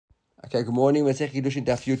Okay, good morning. We're taking Kiddushin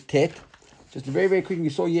Daf Yud Tet. Just very, very quickly, we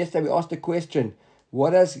saw yesterday, we asked a question. What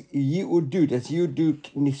does Yud do? Does Yud do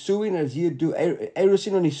Nisuin or does Yud do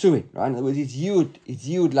Erusin or Nisuin? Right? In other words, it's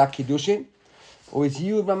Yud like Kiddushin, or it's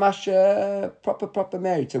Yud Mamash proper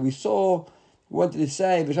married. So we wanted to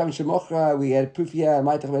say, we had a proof here,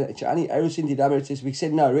 Erusin Didaber, it says, we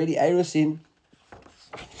said no, already Erusin,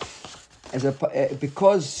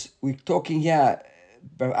 because we're talking here,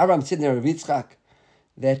 Abraham sitting there with Yitzchak,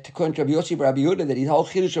 that according to Rabbi Yossi Bar Rabbi Yehuda, that his whole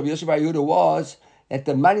chiddush Rabbi Yossi Bar Yehuda was that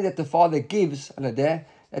the money that the father gives, that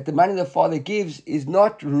the money the father gives is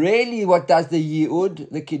not really what does the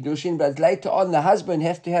Yehud, the Kiddushin, but later on the husband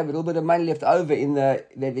has to have a little bit of money left over in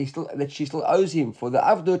that she still owes him for the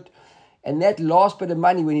Avdut, and that last bit of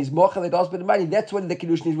money, when he's mocha, that last bit of money, that's what the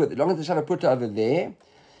Kiddushin is with. As long as the Shabbat put over there.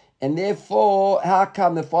 And therefore, how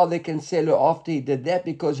come the father can sell her after he did that?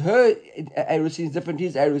 Because her Erusin is different to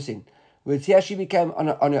his Erusin. Whereas here she became on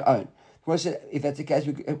her own. If that's the case,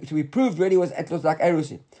 we proved really it was like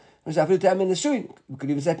Erusin. We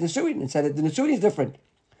could even say Nesuin and say that the Nesuin is different.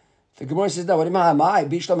 The Gemara says, no, what am I?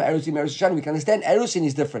 Bishlam Erusin, Erusin. We can understand Erusin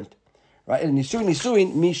is different. Right? And Nisuin,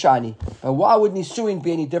 Mishani. But why would Nisuin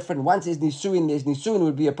be any different? Once there's Nisuin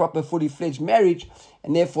would be a proper fully fledged marriage,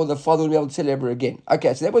 and therefore the father would be able to sell ever again.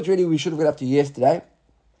 Okay, so that was really we should have got up to yesterday.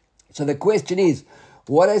 So the question is,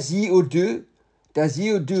 what does Yehud do? Does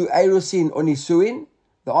Yehud do Erusin or Nisuin?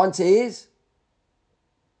 The answer is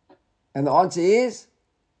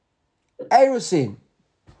Erusin.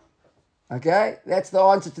 Okay, that's the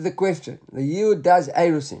answer to the question. The Yehud does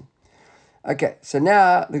Erusin. Okay, so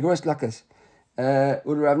now the Gemara is like this. Rav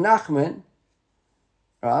Nachman,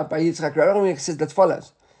 right, by Yitzchak, Rav Nachman says as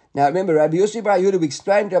follows. Now remember, Rabbi Yossi Bar Yehuda, we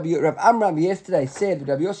explained Rav Amram yesterday, said that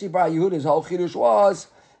Rabbi Yossi Bar Yehuda's whole chiddush was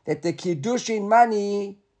that the Kiddushin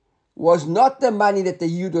money was not the money that the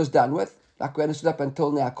Yud was done with, like we understood up until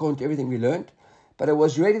now, according to everything we learned, but it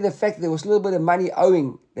was really the fact that there was a little bit of money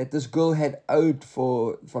owing that this girl had owed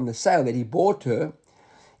from the sale that he bought her,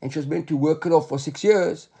 and she was meant to work it off for 6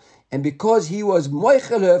 years. And because he was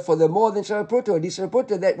moichel her for the more than Shavah Pruta, or Shavah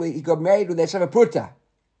Pruta, that way he got married with that Shavah Pruta.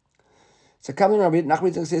 So coming Rabbi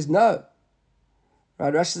Nachman says no.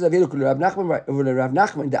 Right, Rashi says Rav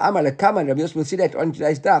Nachman, the Amar Lekaman, Rabbi Yosef will see that on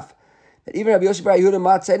today's daf. That even Rabbi Yosef Bar Yehuda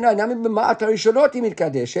might say, no, Nami b'ma'at harishonot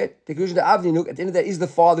mitkadeshet. The Kiddushin the Avninuk, at the end of that is the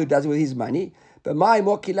father who does it with his money. But my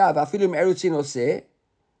mokilav afilu erutzin oseh.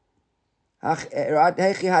 If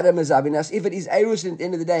it is Erusin at the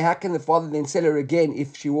end of the day, how can the father then sell her again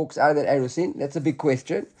if she walks out of that Erusin? That's a big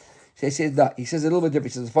question. So he says that. He says a little bit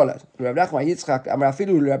different. He says as follows.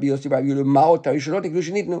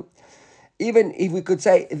 Even if we could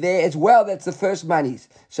say there as well, that's the first monies.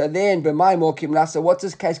 So then, so what's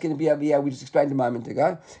this case going to be over here? We just explained a moment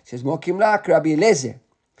ago. It says,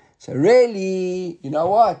 so really, you know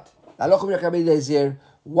what? Why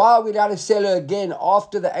are we allowed to sell her again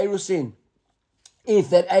after the Erusin?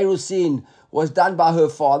 If that Erusin was done by her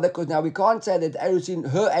father, because now we can't say that her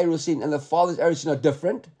Erusin and the father's Erusin are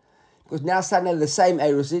different, because now suddenly the same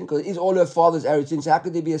Erusin, because it's all her father's Erusin, so how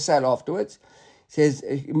could there be a sale afterwards? It says,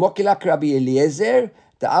 Mokilak Rabbi Eliezer,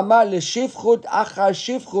 the Amar L'Shivchut Achar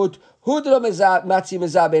Shivchut, Hudro Matzi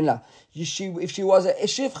Mezaben La. If she was a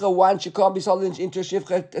Shivcha once, she can't be sold into a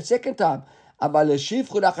Shivcha a second time. But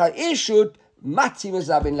L'Shivchut Achar Ishut, Matzi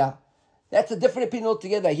Mezaben La. That's a different opinion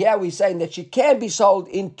altogether. Here we're saying that she can be sold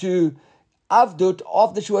into Avdut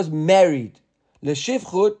after she was married.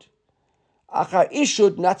 L'shivchut, achar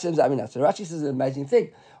ishut, natzim zamina. So Rashi says an amazing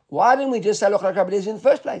thing. Why didn't we just say Loch Rabbi in the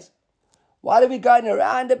first place? Why did we go in a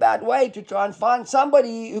roundabout way to try and find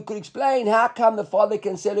somebody who could explain how come the father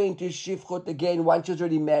can sell her into shivchut again once she's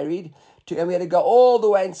already married? And we had to go all the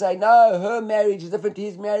way and say, no, her marriage is different to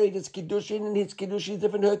his marriage. It's Kiddushin, and his Kiddushin is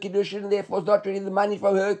different to her Kiddushin, and therefore it's not really the money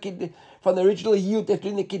from her from the original Yud that's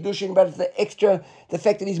doing the Kiddushin, but it's the extra, the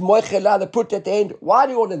fact that he's moichela, the put at the end. Why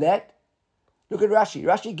do all of that? Look at Rashi.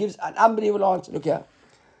 Rashi gives an unbelievable answer. Look here.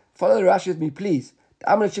 Follow the Rashi with me, please.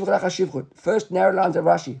 First narrow lines of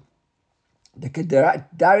Rashi. The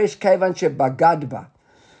Darish Kevan Bagadba.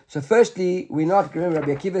 So firstly, we're not, remember,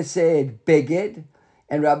 Rabbi Akiva said Beged,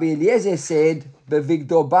 and Rabbi Eliezer said,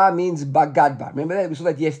 Bevigdoba means Bagadba. Remember that? We saw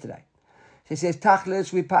that yesterday. So he says,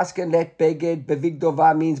 Tachlis, we paskin let Beged,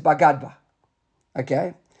 Bevigdova means Bagadba.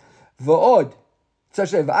 Okay? V'od. So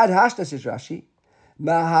V'ad hashta, says Rashi,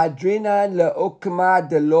 Mahadrinan le'okma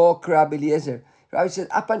de lo Rabbi Eliezer. Rabbi says,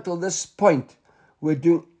 up until this point, we're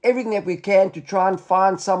doing everything that we can to try and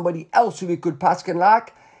find somebody else who we could paskin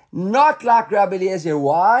like, not like Rabbi Eliezer.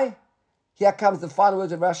 Why? Here comes the final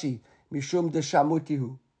words of Rashi. Mishum de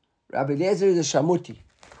Shamutihu. Rabbi Eliezer is a Shamuti.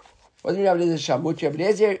 What do you mean Rabbi Eliezer is a Shamuti? Rabbi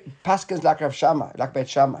Eliezer paskins like Rav Shammai, like Bet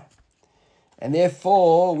Shammai. And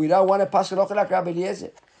therefore, we don't want to pass it like Rabbi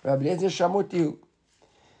Eliezer. Rabbi Eliezer Shamuti.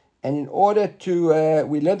 And in order to,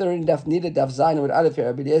 we learned already needed Daf Zayin with Aleph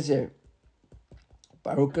Rabbi Eliezer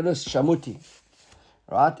Baruchanus Shamuti.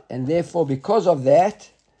 Right? And therefore, because of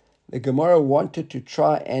that, the Gemara wanted to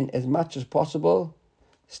try and, as much as possible,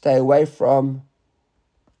 stay away from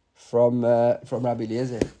Rabbi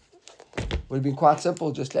Eliezer. It would have been quite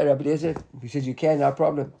simple, just let Rabbi Eliezer. He says you can, no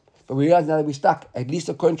problem. But we realize now that we're stuck, at least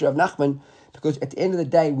according to Rav Nachman, because at the end of the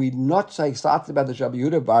day, we're not so excited about the Rabbi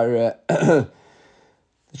Yehuda bar, the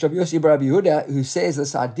Rabbi Yossi bar Rabbi Yehuda, who says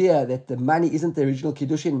this idea that the money isn't the original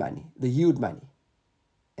Kiddushin money, the Yud money.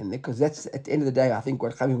 And because that's, at the end of the day, I think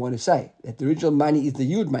what Chachamim want to say, that the original money is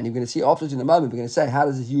the Yud money. We're going to see afterwards in a moment, we're going to say, how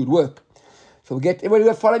does this Yud work? So we get,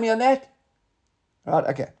 everybody follow me on that? Right,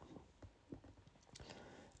 okay.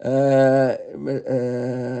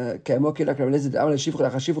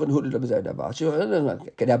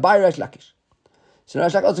 So now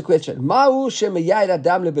I also question,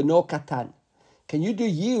 can you do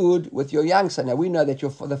Yud with your young son? Now we know that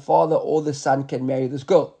the father or the son can marry this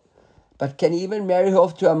girl. But can he even marry her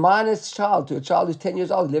off to a minor child, to a child who's 10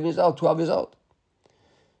 years old, 11 years old, 12 years old?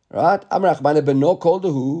 Right? Amrach beno called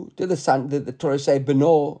who? Did the son, did the Torah say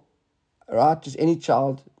beno? Right? Just any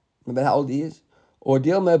child, no matter how old he is. Or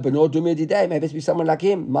Dilma beno dumir didei. Maybe it's be someone like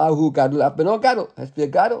him. Mahu gadol af beno gadol. Has to be a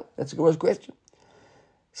gadol. That's a good question.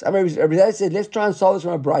 So Rabbi said, let's try and solve this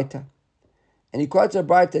from a Braita. And he quotes a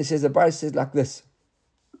Braita. He says, the Braita says like this.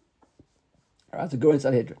 All right, so go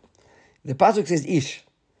inside Hedron. The pasuk says ish.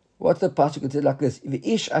 What's the pasuk? It says like this: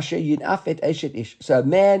 "Ish asher yinafet eshet ish." So a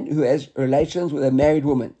man who has relations with a married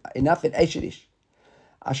woman, inafet eshet ish.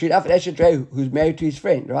 Asher yinafet eshet reu, who's married to his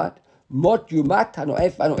friend, right? Mot yumat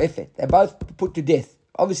hanoef hanoefet. They're both put to death.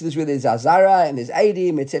 Obviously, this is where there's azara and there's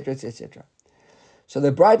adim, etc., etc. So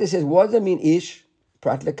the Braita says, what does it mean ish?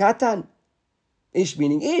 Prat lekatan. Ish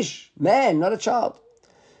meaning ish, man, not a child.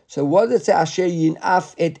 So what does it say? Asher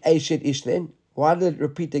yinafet eshet ish then? Why did it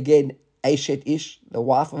repeat again? Eshet ish, the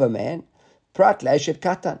wife of a man, prat le'eshet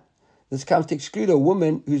katan. This comes to exclude a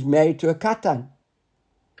woman who's married to a katan.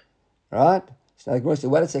 Right? So now the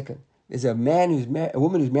wait a second. There's a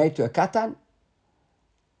woman who's married to a katan.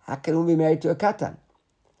 How can a woman be married to a katan?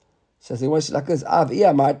 So they want to say like this: if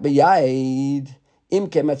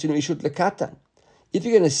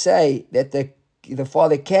you're going to say that the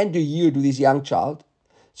father can do yud with his young child,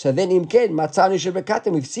 so then imken matzanu ishut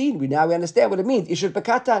bekatan. We understand what it means. Ishut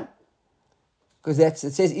bekatan. Because it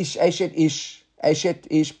says ish ish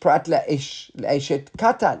pratla ish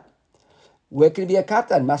katan. Where can it be a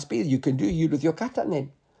katan? Must be you can do yud with your katan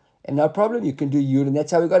then, and no problem you can do yud, and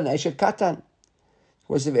that's how we got an eshet katan.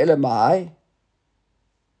 Was of elamai,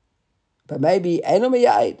 but maybe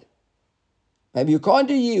enomayid. Maybe you can't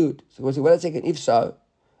do yud. So wait a second. If so,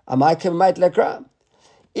 amai kamait lekram.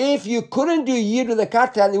 If you couldn't do yud with a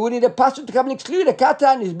katan, you would need a pastor to come and exclude a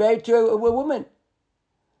katan who's married to a woman.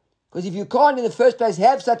 Because if you can't in the first place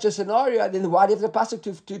have such a scenario, then why do you have the pasuk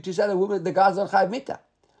to say the guy's on chayv mita?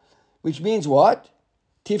 Which means what?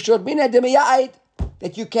 Tifshot mina demayayid,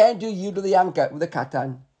 that you can do yud with the yanka, with the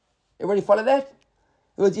katan. Everybody follow that?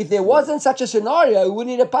 Because if there wasn't such a scenario, we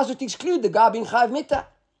wouldn't need a pasuk to exclude the guy being chayv mita.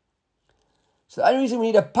 So the only reason we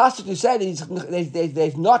need a pasuk to say that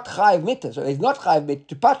there's not chayv mita, so there's not chayv mita,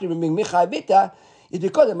 to partly being chayv mita, is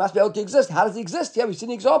because it must be able to exist. How does it exist? Yeah, we've seen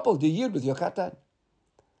an example. Do yud with your katan.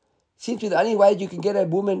 Seems to be the only way you can get a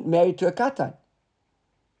woman married to a katan.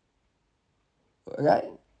 Okay?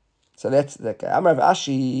 So that's the okay. Amar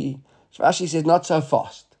Rashi. So Rashi says not so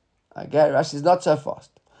fast. Okay? Rashi says not so fast.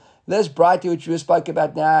 This Braita which we spoke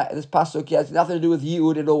about now, this pasuk here, has nothing to do with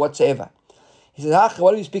Yehud at all whatsoever. He says,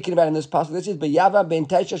 what are we speaking about in this pasuk? This is B'Yava ben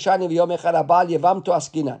Teisha Shani v'Yom Echad Abal Yavam to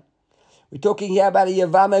Askinan. We're talking here about a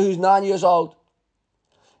Yavama who's 9 years old.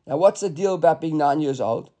 Now what's the deal about being 9 years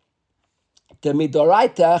old? The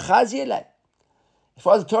midoraita chazile. As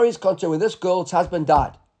far as the Torah is concerned, when this girl's husband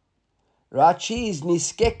died, right, she is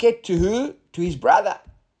niskeket to who? To his brother.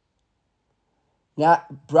 Now,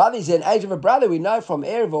 brother is an age of a brother. We know from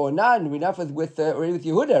Erev or Nan, we know with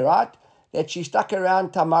Yehuda, right, that she stuck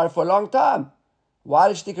around Tamar for a long time. Why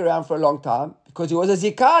did she stick around for a long time? Because he was a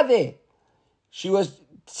zikah there. She was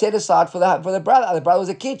set aside for the brother. The brother was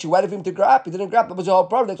a kid. She waited for him to grow up. He didn't grow up. That was the whole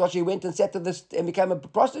problem. That's why she went and sat to this and became a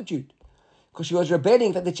prostitute. Because she was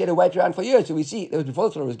rebelling that she had to wait around for years. So we see, that was before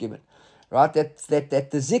the Torah was given. Right? That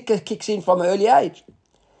the zikah kicks in from an early age.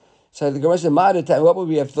 So the Gemara says, what would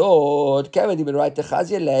we have thought? That's the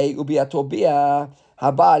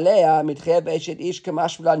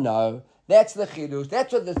chidush.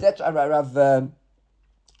 That's what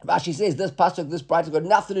Rashi says. This pasuk, this Braita has got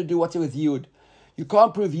nothing to do whatsoever with Yud. You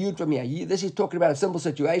can't prove Yud from here. This is talking about a simple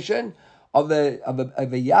situation of a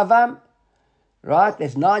Yavam, right?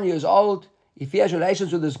 That's 9 years old. If he has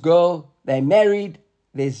relations with this girl, they're married.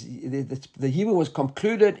 The Yibum was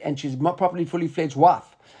concluded, and she's not properly fully fledged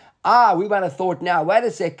wife. We might have thought now, wait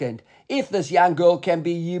a second. If this young girl can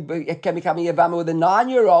become a Yavama with a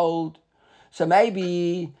 9-year-old, so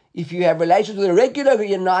maybe if you have relations with a regular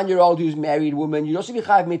 9-year-old who's married woman, you also be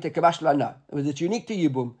chayav mita kabashla. No, it's unique to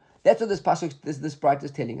Yibum. That's what this pasuk, this bright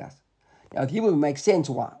is telling us. Now, with Yibum, it makes sense.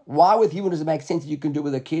 Why? Why with Yibum does it make sense that you can do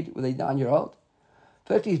with a kid, with a 9-year-old?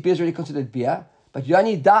 Firstly, beer is already considered beer, but you don't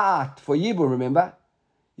need da'at for Yibum. Remember,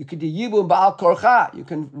 you can do Yibum ba'al korcha. You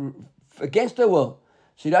can against the will.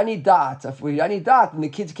 So you don't need da'at. If you don't need da'at, then the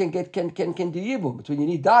kids can do Yibum. But when you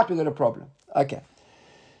need da'at, we've got a problem. Okay.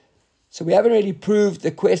 So we haven't really proved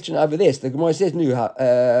the question over this. The Gemara says, my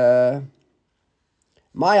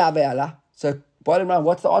ave'ala. So bottom line,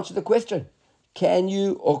 what's the answer to the question? Can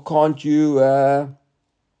you or can't you,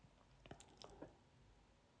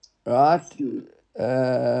 right?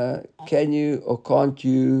 Can you or can't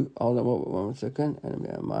you, hold on one second.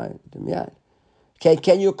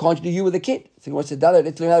 Can you or can't you do you with a kid? So let's learn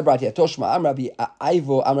another bright here. Toshma, I'm Rabbi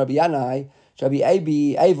Ivo, I'm Rabbi Yanai, Rabbi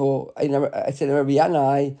Abi, Ivo, I said Rabbi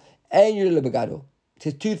Yanai, and Yud Elebegado. It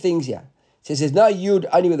says two things here. It says there's no Yud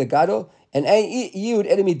only with a Gadol, and Yud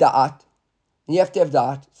enemy Da'at. And you have to have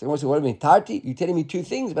Da'at. So what do you mean? Tarti? You're telling me two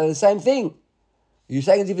things, but they're the same thing. You're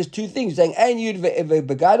saying as if it's two things. You're saying Ein Yud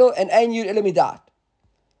Begadol and Ein Yud enemy Da'at.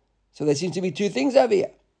 So there seems to be two things over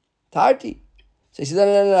here. Tarti. So he says,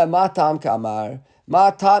 no, Ma Tam Kamar.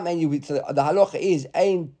 Ma Tam, and so the halacha is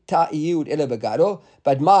Ein Ta Yud Ele Begadol,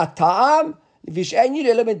 but Ma Tam, Vish Ein Yud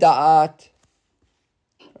Ele Da'at.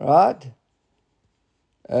 Right?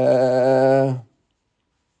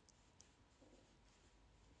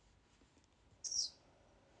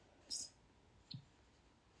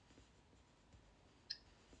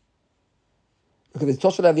 Look at the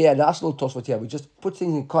Tosfot over here, last little Tosfot here. We just put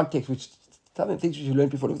things in context, which some of the things which you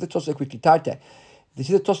learned before. Look at the Tosfot quickly. Tarta. Do you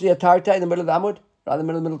see the Tosfot here, Tarta, in the middle of the Amud? Right in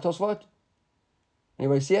the middle Tosfot?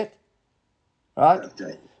 Anybody see it? Right?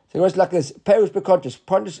 Okay. So it's like this. Perush Bekontis.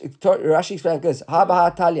 Rashi explains like this.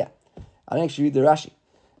 Habaha Talia. I don't actually read the Rashi.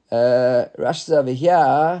 Rashi is over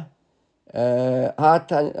here.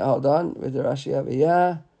 Hold on. Where's the Rashi over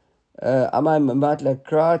here? Amay Mamat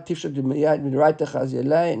Lakra. Tifshot Miyad Midraita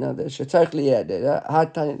Chazilay. Now there's Shetzarch Liyad.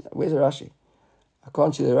 Where's the Rashi? I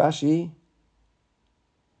can't see the Rashi.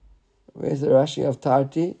 Where's the Rashi of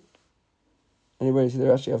Tarti? Anybody see the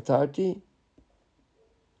Rashi of Tarti?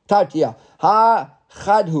 Tarti, yeah. Ha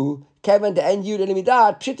Chadhu. Kevin the Ein Yud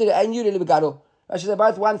Elimidat. Pshita the Ein Yud Elimigado. Rashi says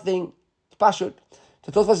about one thing. Pashut.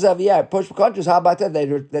 So Tosfos says, yeah, push contrast. How about that?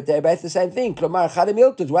 That they're both the same thing. Klomar Chadam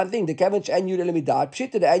Iltus. One thing. The Kevin Ein Yud Elimidat.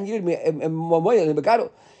 Pshita the Ein Yud Elimigado.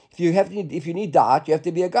 If you need da'at, you have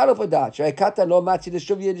to be a gadol for da'at. Shay katan lo matzi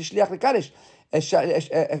l'shuvia l'shliach l'kadosh. A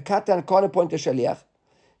katan can't appoint a shaliach.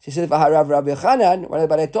 She said, if Harav Rabbi Chanan, one of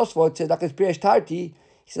the Balei Tosfot says like it's Pirish Tarti, he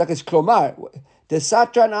says like it's Klomar. The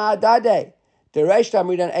Satran Adade, the Reish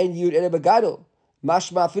Tamridan Ein Yud Ele Begadol,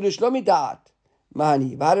 Mashma Afilu Shlomi Da'at,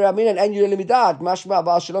 Mahani. V'Harav Aminan Ein Yud Ele Midat, Mashma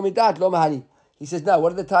Ba'al Shlomi Da'at, Lo Mahani. He says, no,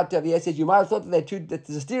 what are the Tarti of here? He says, you might have thought that they're two, that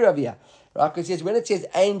there's a steer of here. Right? Because he says, when it says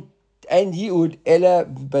Ein Yud Ele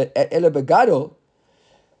Begadol,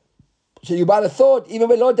 so you might have thought, even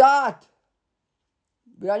with Lo Da'at,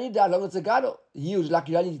 we don't need that long as it's a gadol. Yud, like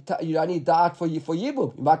you don't need da'at for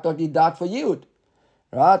yibum. You might not need da'at for yud,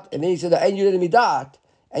 right? And then he said, "And you let me da'at,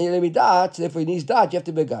 and you let me da'at." So therefore, he needs da'at. You have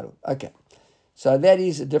to be a gadol. Okay, so that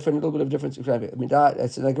is a little bit of difference. I mean,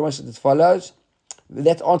 that's the question as follows.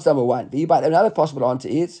 That's answer number one. But another possible answer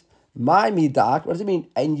is my midat. What does it mean?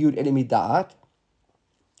 And yud ele midat.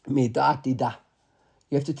 Midat dida.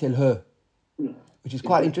 You have to tell her, which is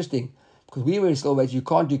quite interesting because we were still ways you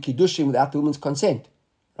can't do kiddushin without the woman's consent.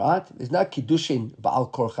 Right? There's no Kiddushin Ba'al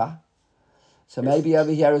Korcha. So maybe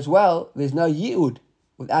over here as well, there's no Yud,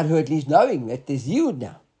 without her at least knowing that there's Yud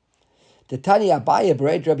now. The Tani Abaya,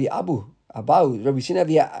 Bread Rabbi Abu, Rabbi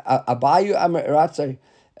Sinavi Abayu,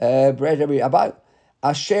 Bread Rabbi Abayu,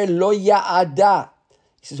 Asher Lo Ya'ada.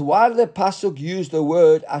 He says, why did the Pasuk use the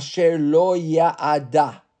word Asher Lo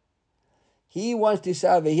Ya'ada? He wants to say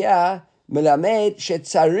over here, Melamed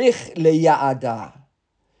Shetzarich Le Ya'ada.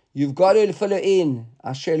 You've got to fill it in.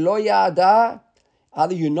 Asher lo ya'ada,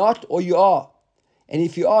 either you're not or you are. And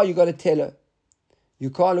if you are, you've got to tell her. You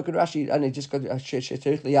can't look at Rashi and it just got Asher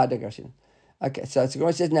tzarich lo ya'ada. Okay, so it's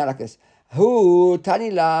going to say now like this. Hu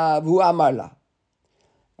tani la, hu amar la.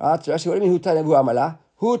 Right, so Rashi, what do you mean hu tani la, hu amar la?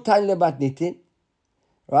 Hu tani la matnitin.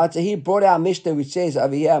 Right, so he brought our Mishnah, which says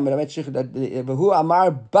over here, and the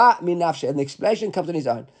explanation comes on his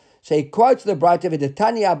own. So he quotes the bright of it,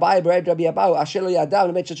 Tanya Abai Rabbi Abahu, Asher lo yada,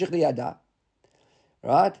 yada.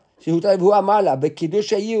 Right? So who Amarla,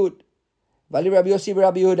 Bekidusha Yud, Vali Rabbi Yossi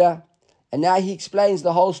Rabbi Yehuda. And now he explains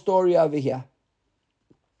the whole story over here.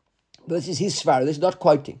 But this is his svara, this is not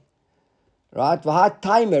quoting. Right? V'hat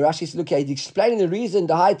timer, Rashi says, look here, he's explaining the reason,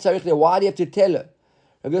 why do you have to tell her?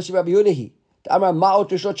 Rabbi Yossi Rabbi Yehuda. I'm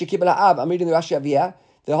reading the Rashi over here.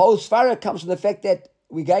 The whole svara comes from the fact that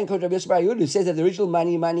we're going to Rabbi Yossi Rabbi Yehuda, who says that the original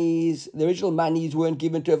monies weren't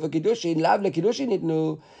given to her for Kiddushin. Lavle Kiddushin it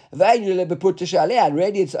knew. And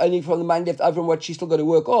really it's only from the money left over from what she's still got to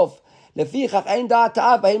work off. It's got nothing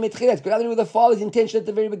to do with the father's intention at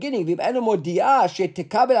the very beginning. She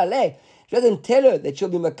doesn't tell her that she'll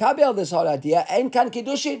be makabel this whole idea. Ain't kan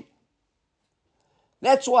Kiddushin.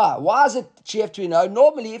 That's why. Why is it she have to know?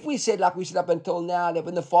 Normally, if we said like we said up until now, that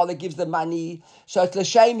when the father gives the money, so it's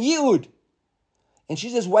l'shem yud, and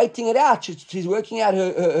she's just waiting it out. She's working out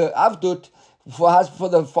her avdut for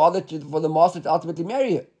the master to ultimately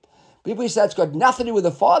marry her. But if we say it's got nothing to do with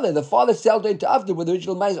the father sells her into avdut, where the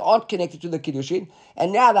original monies aren't connected to the kiddushin,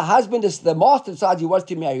 and now the master decides he wants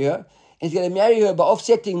to marry her, and he's going to marry her by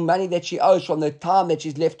offsetting money that she owes from the time that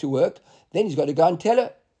she's left to work. Then he's got to go and tell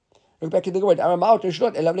her. Look back at the word.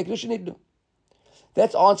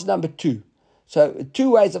 That's answer number 2. So 2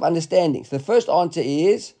 ways of understanding. So the first answer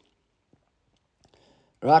is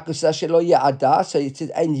so it says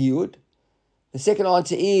ein yud. The second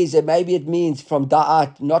answer is that maybe it means from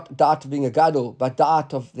da'at, not da'at of being a gadol, but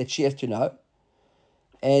da'at of that she has to know.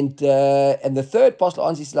 And the third possible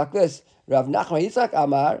answer is like this. Rav Nachman Yitzchak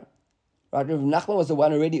Amar. Right, Rav Nachman was the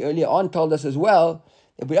one already earlier on told us as well.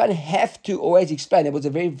 We don't have to always explain. It was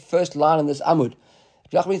the very first line in this Amud.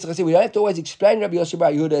 We don't have to always explain Rabbi Yossi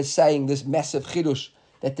Bar Yehuda as saying this massive chidush,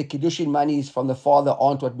 that the kiddushin monies from the father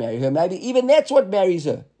aren't what marry her. Maybe even that's what marries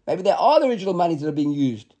her. Maybe they are the original monies that are being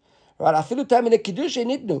used. Right? I feel time in the kiddushin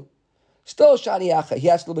nitnu. Still shani yacha.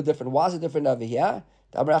 Here it's a little bit different. Why is it different over here?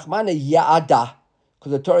 Because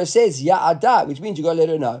the Torah says ya'ada, which means you got to let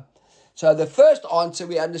her know. So the first answer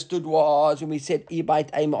we understood was when we said Ibait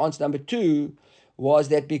Aim, answer number 2, was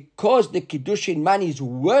that because the Kiddushin monies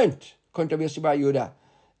weren't controversial by Yehuda,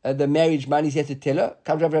 the marriage monies he had to tell her,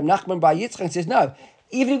 comes Rav Nachman by Yitzchak and says, no,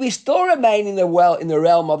 even if we still remain in the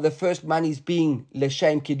realm of the first monies being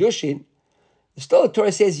L'Shem Kiddushin, still the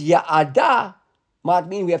Torah says, Ya'ada, might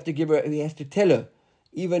mean we have to tell her,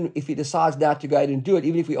 even if he decides now to go ahead and do it,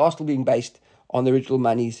 even if we are still being based on the original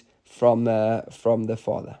monies from the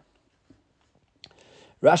father.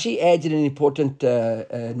 Rashi adds in an important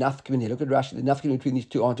nafka here. Look at Rashi, the nafka between these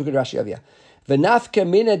two. Look at Rashi over here. V'nafka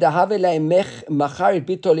mina dahave le'emech macharit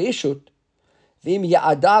bito le'ishut v'im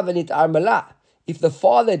ya'ada v'nit armala. If the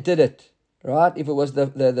father did it, right? If it was the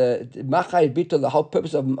macharit bito, the whole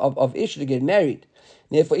purpose of ishut to get married.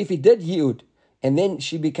 Therefore, if he did yud and then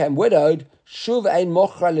she became widowed, shuv ein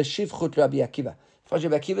mochra l'shivchut Rabbi Akiva. As far as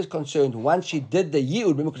Rabbi Akiva is concerned, once she did the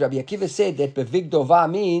yud, remember, because Rabbi Akiva said that bevigdova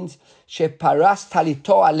means sheparas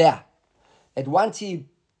talito aleh. That once he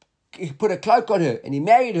put a cloak on her and he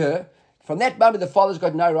married her, from that moment the father's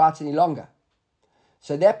got no rights any longer.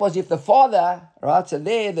 So that was if the father, right? So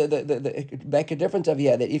there, the make a difference over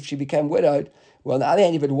here, that if she became widowed, well, on the other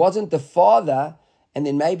hand, if it wasn't the father, and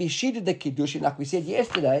then maybe she did the kiddushin, like we said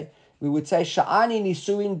yesterday, we would say sha'ani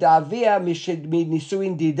nisuin davia mishid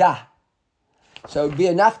nisuin didah. So it would be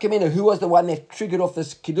a nafkamina. Who was the one that triggered off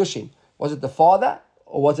this kiddushin? Was it the father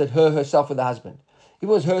or was it her herself with the husband? If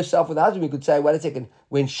it was herself with the husband, we could say, wait a second,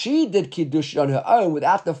 when she did kiddushin on her own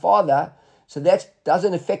without the father, so that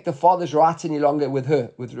doesn't affect the father's rights any longer with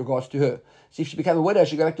her, with regards to her. So if she became a widow,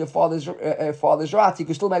 she go back to her father's rights. He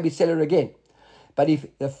could still maybe sell her again. But if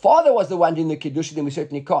the father was the one doing the kiddushin, then we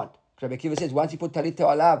certainly can't. Rabbi Akiva says once you put talito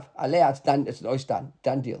alav, aleh, it's done. It's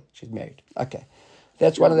done deal. She's married. Okay.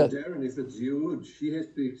 That's one of the. Darren, if it's Yehud, she has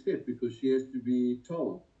to accept because she has to be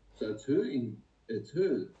told. So it's her.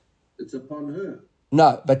 It's upon her.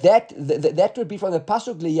 No, but that would be from the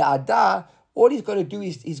pasuk liyada. All he's got to do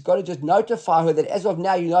is he's got to just notify her that as of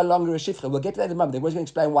now you're no longer a shifcha. We'll get to that in a moment. We're going to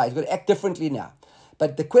explain why. He's got to act differently now.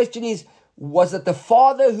 But the question is, was it the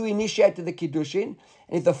father who initiated the kiddushin?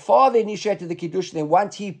 And if the father initiated the kiddushin, then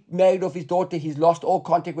once he married off his daughter, he's lost all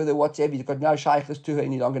contact with her whatsoever. He's got no shaykhs to her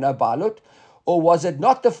any longer, no balut. Or was it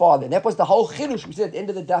not the father? And that was the whole chidush we said at the end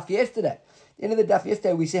of the daf yesterday. At the end of the daf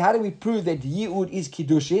yesterday, we said, how do we prove that Yehud is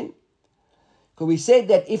kiddushin? Because we said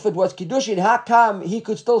that if it was Kiddushin, how come he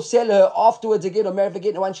could still sell her afterwards again or marry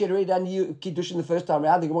again once she had already done Kiddushin the first time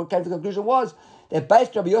around? What came to the conclusion was that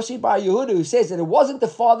based on Rabbi Yossi Bar Yehuda, who says that it wasn't the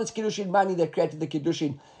father's Kiddushin money that created the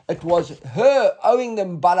Kiddushin, it was her owing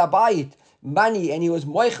them balabayit money, and he was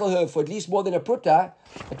moichel her for at least more than a pruta.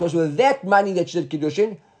 It was with that money that she did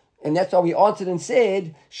Kiddushin, and that's why we answered and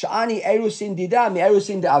said, Sha'ani erusin dida mi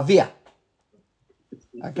erusin da avia.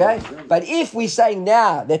 Okay, but if we're saying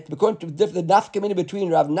now that because the nafkamina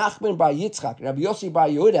between Rav Nachman Bar Yitzchak, Rabbi Yossi Bar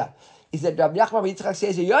Yehuda, is that Rabbi Nachman Bar Yitzchak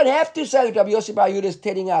says you don't have to say that Rabbi Yossi Bar Yehuda is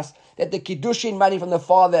telling us that the Kiddushin money from the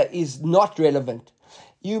father is not relevant.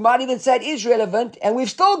 You might even say it is relevant, and we've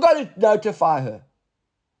still got to notify her.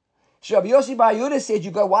 So Rabbi Yossi Bar Yehuda said,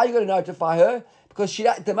 why are you going to notify her? Because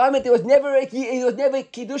at the moment there was never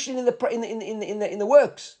Kiddushin in the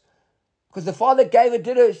works. Because the father gave it,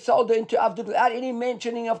 sold her into Avdut without any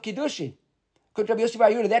mentioning of Kiddushin. Because Rabbi Yossi Bar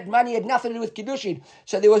Yehuda, that money had nothing to do with Kiddushin.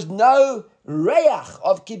 So there was no reyach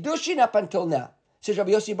of Kiddushin up until now, says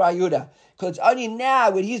Rabbi Yossi Bar Yehuda. Because it's only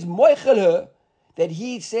now when he's moichel her that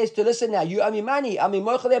he says to, listen now, you owe me money, I'm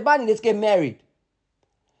moichel their money, let's get married.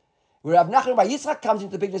 Where Rav Nachman Bar Yitzchak comes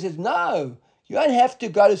into the picture and says, no, you don't have to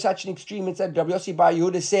go to such an extreme and say Rabbi Yossi Bar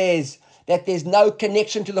Yehuda says that there's no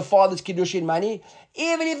connection to the father's Kiddushin money.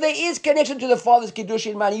 Even if there is connection to the father's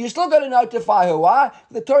Kiddushin money, you still got to notify her. Why?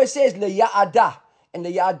 The Torah says, le'ya'ada. And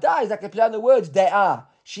the ya'ada is like a play on the words, they are.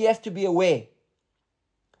 She has to be aware.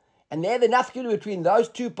 And there the nafkina between those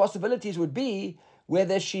two possibilities would be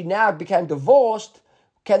whether she now became divorced,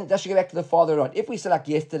 does she go back to the father or not? If we said like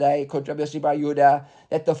yesterday, according to Rabbi Yossi Bar Yehuda,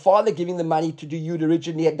 that the father giving the money to do Yud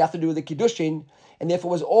originally had nothing to do with the Kiddushin, and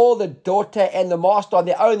therefore was all the daughter and the master on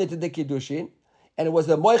their own that did the Kiddushin, and it was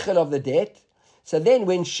the moichel of the debt. So then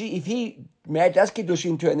when if he does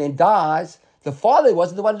Kiddushin to her and then dies, the father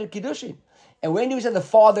wasn't the one who did Kiddushin. And when do we say the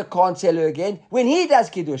father can't sell her again? When he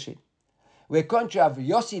does Kiddushin. We're contra of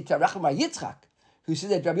Yossi Tarachim Yitzchak, who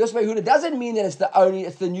says that Rabbi Yossi Bar Yehuda doesn't mean that it's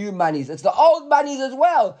the new monies, it's the old monies as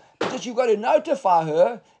well. Because you've got to notify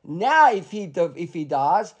her, now if he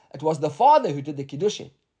dies, it was the father who did the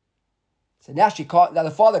Kiddushin. So now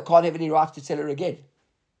the father can't have any rights to sell her again.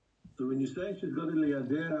 So when you say she's got a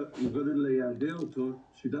leyadeh to,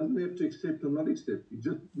 she doesn't have to accept or not accept. You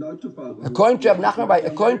just notify her. According to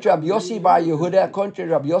Rabbi Yossi Bar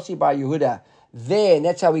Yehuda, there, and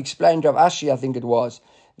that's how we explained Rav Ashi, I think it was,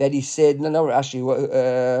 that he said, Rav Ashi.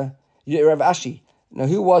 Now,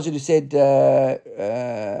 who was it who said, he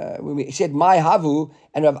said, my havu,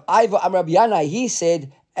 and Rav Ivo Amrab Yanai, he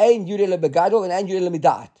said, ein yudel begadol and ein yudel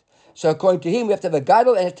midat. So according to him, we have to have a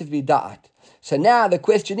gadol and it has to be da'at. So now the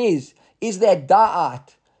question is that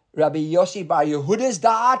da'at Rabbi Yossi Bar Yehuda's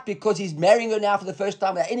da'at because he's marrying her now for the first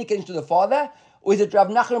time without any connection to the father? Or is it Rav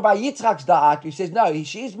Nachman Bar Yitzchak's da'at who says, no,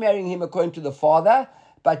 she is marrying him according to the father,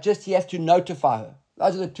 but just he has to notify her?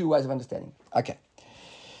 Those are the two ways of understanding. Okay.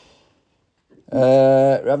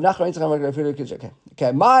 Rav Nachman Yitzchak.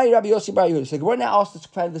 Okay. My Rabbi Yossi Bar Yehuda. So we're now asked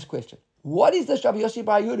to this question. What is this Rabbi Yossi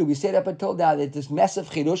Bar Yehuda? We said up until now that this massive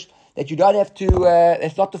chidush that you don't have to.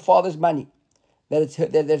 It's not the father's money.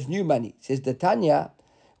 There's new money. It says the Tanya.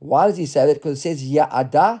 Why does he say that? Because it says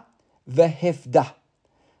ya'ada vehefda.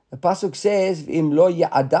 The pasuk says im lo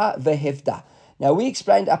ya'ada vehefda. Now we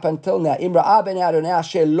explained up until now imra'ah ben Adonai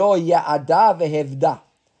shelo ya'ada vehefda.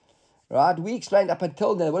 Right? We explained up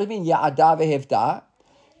until now. What does it mean ya'ada vehefda?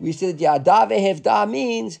 We said ya'ada vehefda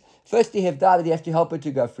means firstly hevda that he has to help her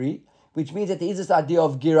to go free, which means that there is this idea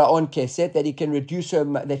of gira on keset that he can reduce her,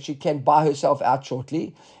 that she can buy herself out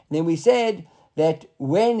shortly. And then we said that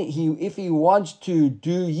if he wants to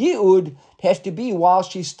do yi'ud, it has to be while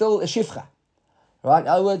she's still a shifcha. Right? In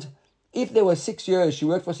other words, if there were 6 years, she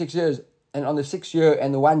worked for 6 years, and on the 6th year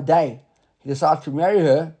and the one day he decides to marry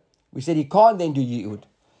her, we said he can't then do yi'ud.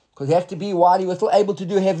 Because it has to be while he was still able to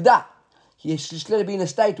do hevda. He should still be in a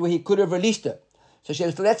state where he could have released her. So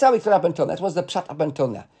that's how we feel up until now. That was the pshat up until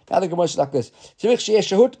now. Now the Gemara is like this.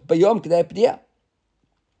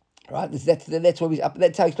 Right? That's how we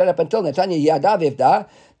explain up until now. In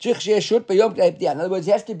other words,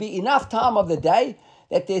 it has to be enough time of the day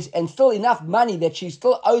that there's and still enough money that she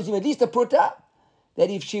still owes him at least a pruta, that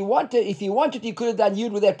if he wanted, he could have done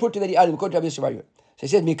yud with that pruta that he owed him. So he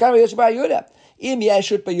says, Mikar Yossi Bar Yehuda. Im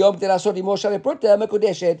yeshut b'yom k'derasot imo shale pruta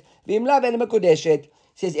mekudeshet v'im la ben mekudeshet.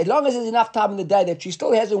 Says, as long as there's enough time in the day that she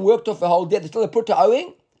still hasn't worked off the whole day, there's still a pruta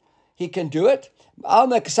owing, he can do it.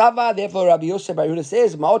 Therefore, Rabbi Yossi Bar Yehuda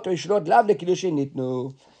says,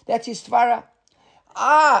 that's his svara.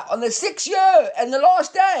 On the 6th year and the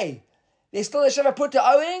last day, there's still a shava pruta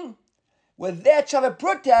owing. with that Shava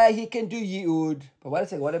Pruta, he can do Yi'ud. But wait a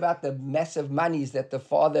second, what about the massive monies that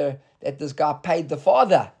this guy paid the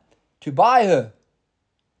father to buy her?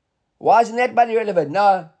 Why isn't that money relevant?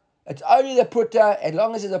 No, it's only the Pruta. As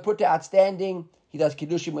long as there's a Pruta outstanding, he does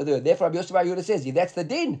Kiddushin with her. Therefore, Rabbi Yosef Bar Yehuda says, if that's the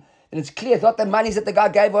din, then it's clear. It's not the monies that the guy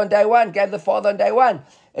gave on day one, gave the father on day one.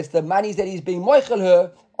 It's the monies that he's being moichel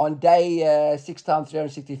her on day 6 times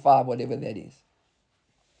 365, whatever that is.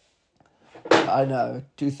 I don't know,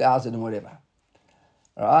 2,000 or whatever.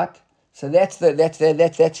 All right. So that's his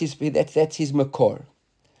makor.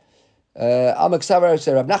 Rav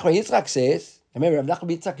Nachman Yitzchak says. Remember, Rav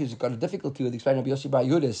Nachman Yitzchak has got a difficulty with explaining Rabbi Yossi Bar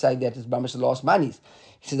Yehuda, saying that it's Mamash the last monies.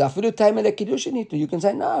 He says, "Afilu Taimei leKiddushin." You can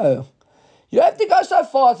say no. You don't have to go so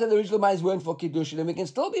far that the original monies weren't for Kiddushin, and we can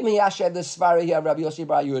still be miyasher the svara here of Rabbi Yossi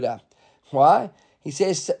Bar Yehuda. Why? He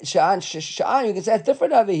says, "Sha'an." You can say it's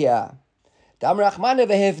different over here. Dam Rachmana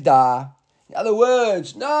vehevda. In other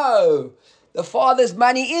words, no. The father's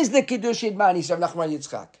money is the Kiddushin money, says Rav Nachman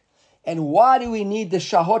Yitzchak. And why do we need the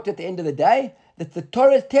shahot at the end of the day? That the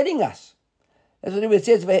Torah is telling us. That's what it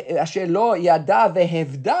says, Asher lo yada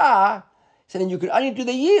vehevda. So then you could only do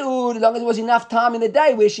the yi'ud as long as there was enough time in the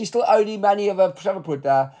day where she still owed him money of a Shava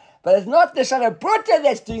Pruta. But it's not the Shava Pruta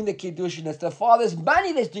that's doing the Kiddushin, it's the father's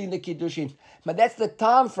money that's doing the Kiddushin. But that's the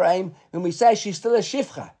time frame when we say she's still a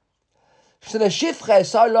shifcha. So the shifcha is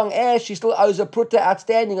so long as she still owes a Pruta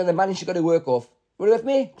outstanding on the money she's got to work off. Are you with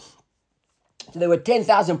me? So there were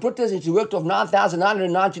 10,000 Prutas and she worked off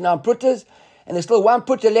 9,999 Prutas. And there's still one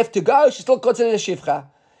Pruta left to go, she's still considered a shifcha.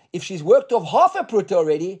 If she's worked off half a Pruta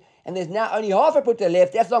already, and there's now only half a Pruta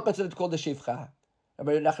left, that's not considered called a shifcha.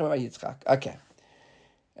 Okay.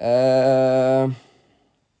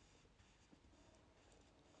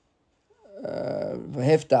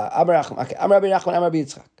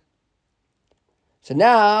 So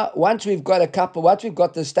now, once we've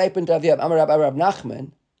got the statement of Amar Rav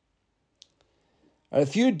Nachman, a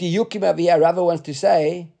few diyukim over here Rava wants to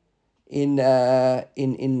say in Rav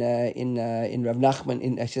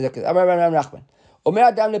Nachman, Amar Rav Nachman. Omer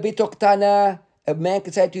Adam lebito ktana, a man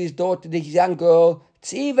can say to his daughter, his young girl,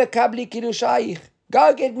 Tziva kabli kiddushayich.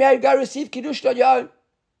 Go get married, go receive kiddush on your own.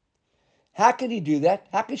 How can he do that?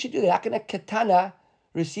 How can she do that? How can a katana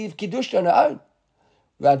receive kiddush on her own?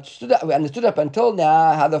 We understood up until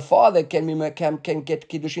now how the father can get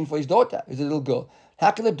kiddushin for his daughter, who's a little girl.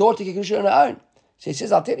 How can the daughter get kiddushin on her own? So he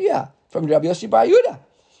says, I'll tell you how, from Rabbi Yossi Bar Yehuda.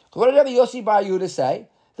 What did Rabbi Yossi Bar Yehuda say?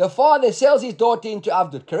 The father sells his daughter into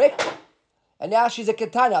Avdut, correct? And now she's a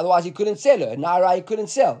katana, otherwise he couldn't sell her. Nara he couldn't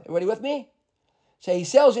sell. Everybody with me? So he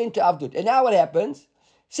sells her into Avdut. And now what happens?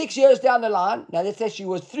 6 years down the line, now let's say she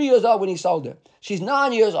was 3 years old when he sold her. She's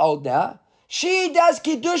 9 years old now. She does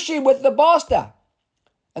Kiddushin with the basta.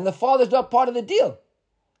 And the father's not part of the deal.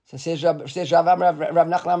 So says Rav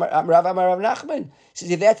Nachman. Says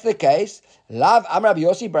if that's the case, Lav Amar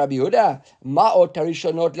Yossi Bar Yehuda, Ma'ot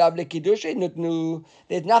Tarishonot Lav LeKiddushin Nutnu.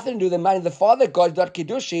 There's nothing to do with the money. The father got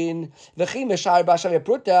Kiddushin. V'chim V'shar B'Shav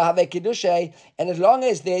Pruta Have Kiddushay. And as long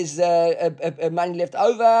as there's a money left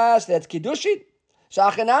over, so that's Kiddushin.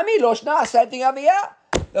 Shachanami Loshna. Same thing over here.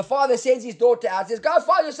 The father sends his daughter out. Says, go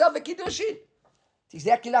find yourself a Kiddushin. It's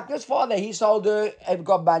exactly like this father. He sold her and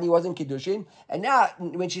got money, wasn't Kiddushin. And now,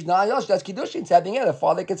 when she's 9 years old, she does Kiddushin. Same thing here. The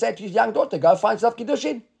father can say to his young daughter, go find yourself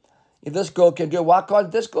Kiddushin. If this girl can do it, why can't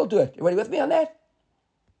this girl do it? Everybody with me on that?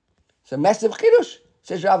 It's a massive Kiddush,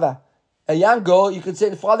 says Rava. A young girl, you can say,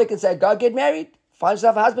 the father can say, go get married. Find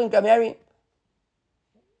yourself a husband, go marry him.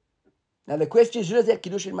 Now the question is, who does that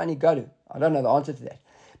Kiddushin money go to? I don't know the answer to that.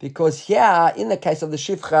 Because here, in the case of the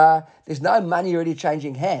Shifcha, there's no money already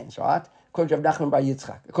changing hands, right? According to Rav Nachman Bar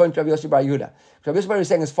Yitzchak, according to Rabbi Yossi Bar Yehuda. Rabbi Yossi Bar Yehuda is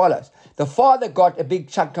saying as follows. The father got a big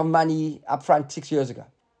chunk of money up front 6 years ago.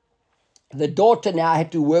 The daughter now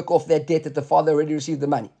had to work off that debt that the father already received the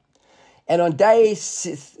money. And on day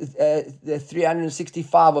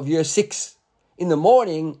 365 of year 6 in the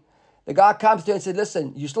morning, the guy comes to her and says,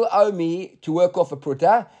 listen, you still owe me to work off a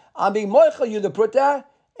pruta. I'm being moichel you the pruta,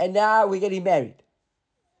 and now we're getting married.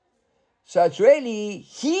 So it's really,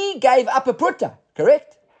 he gave up a pruta,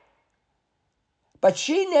 correct? But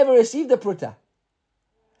she never received the pruta.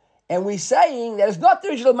 And we're saying that it's not the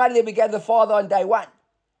original money that we gave the father on day one.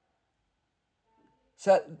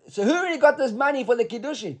 So who really got this money for the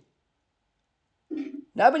Kiddushin?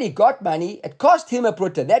 Nobody got money. It cost him a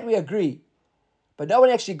pruta, that we agree. But no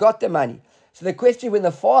one actually got the money. So the question, when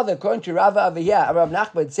the father, according to Rava over here, Rav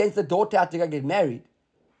Nachman, sends the daughter out to go get married,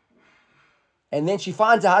 and then she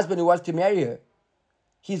finds a husband who wants to marry her,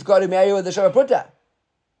 he's got to marry her with the Shava Pruta.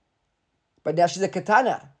 But now she's a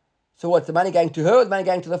katana. So what's the money going to her or the money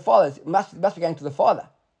going to the father? It must be going to the father.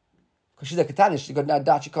 Because she's a katana, she's got no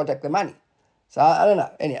doubt she can't take the money. So I don't know.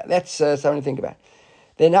 Anyhow, that's something to think about.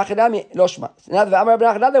 Then Hachadami Loshma.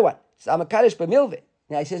 Another one. Amakadesh b'milveh.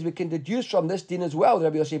 Now he says we can deduce from this din as well,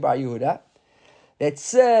 Rabbi Yossi Bar Yehuda, that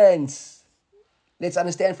since, let's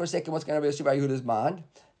understand for a second what's going on in Rabbi Yossi Bar Yehuda's mind.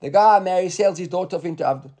 The guy marries, sells his daughter off into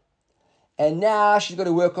Avdut. And now she's got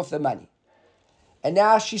to work off the money. And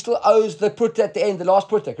now she still owes the putta at the end, the last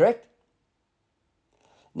putta, correct?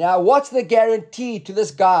 Now, what's the guarantee to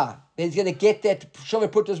this guy that he's going to get that shover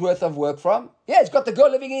putta's worth of work from? Yeah, he's got the girl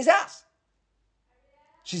living in his house.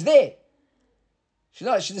 She's there. She's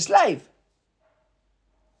a slave.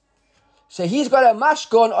 So he's got a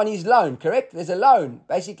mashkon on his loan, correct? There's a loan.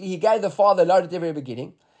 Basically, he gave the father a loan at the very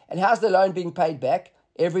beginning. And how's the loan being paid back?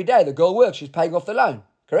 Every day. The girl works. She's paying off the loan,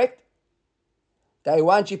 correct? Day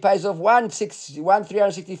one, she pays off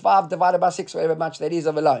 365 divided by 6, whatever much that is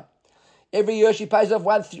of a loan. Every year, she pays off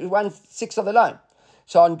 1/6 of the loan.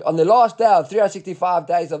 So on the last day of 365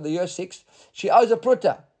 days of the year 6, she owes a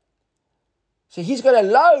pruta. So he's got a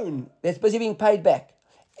loan that's busy being paid back.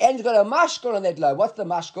 And he's got a mashkon on that loan. What's the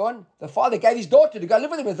mashkon? The father gave his daughter to go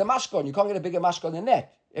live with him as the mashkon. You can't get a bigger mashkon than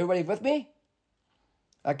that. Everybody with me?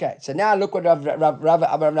 Okay, so now look what Rav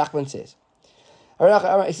Nachman says.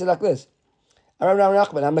 He says like this. Rav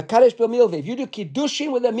Nachman, I'm a kadesh b'milveh. If you do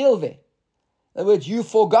kiddushin with a milveh, in other words, you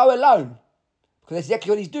forego a loan. Because that's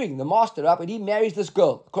exactly what he's doing. The master, right, when he marries this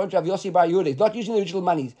girl, according to Rav Yossi Bar Yehuda, he's not using the original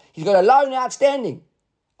monies. He's got a loan outstanding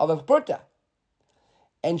of a pruta.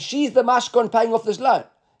 And she's the mashkon paying off this loan.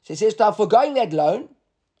 So he says to her, forgoing that loan,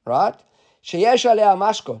 right? Sheyesh aleh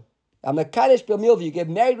mashkon. I'm a kadesh b'milveh. You get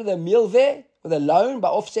married with a milveh, with a loan, by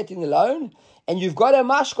offsetting the loan, and you've got a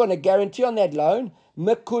mashkon, a guarantee on that loan,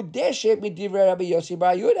 mekudeshet midivrei Rabbi Yossi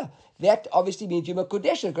Bar Yehuda. That obviously means you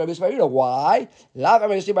mekudeshet Rabbi Yossi Bar Yehuda. Why? Love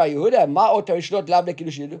Rabbi Yossi Bar Yehuda. Ma otar ishlot lav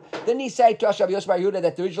lekiddushin. Didn't he say to us, Rabbi Yossi Bar Yehuda,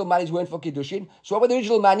 that the original monies weren't for kiddushin? So what were the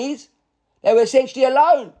original monies? They were essentially a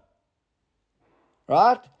loan.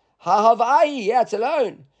 Right? Ha-havai, yeah, it's a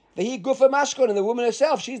loan. Vehi gufa mashkon, and the woman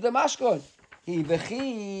herself, she's the mashkon.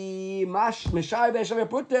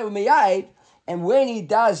 And when he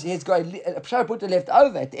does, he's got a pshar putta left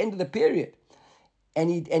over at the end of the period,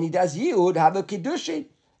 and he does yud, have a kiddushin,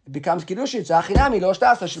 it becomes kiddushin. So achinami lo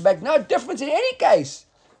shtas, should make no difference in any case.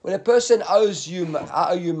 When a person owes you,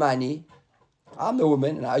 I owe you money, I'm the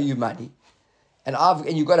woman and I owe you money, and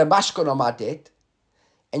you've got a mashkon on my debt,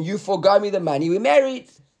 and you forgo me the money, we're married.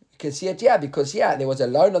 You can see it here, because there was a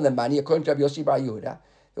loan on the money, according to Rabbi Yossi Bar Yehuda.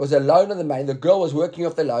 There was a loan on the money. The girl was working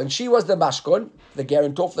off the loan. She was the mashkon, the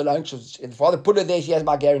guarantor of the loan. The father put her there. She has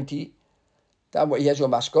my guarantee. Don't worry, he has your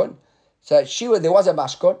mashkon. So there was a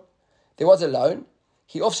mashkon. There was a loan.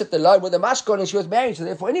 He offset the loan with a mashkon, and she was married. So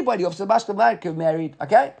therefore, anybody offset the mashkon could be married.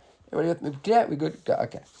 Okay? Everybody clear? We're good?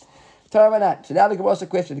 Okay. So now the Gemara asks a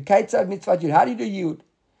question. How do you do yud?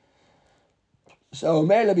 So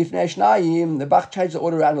the Bach changed the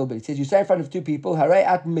order around a little bit. It says you say in front of two people, Haray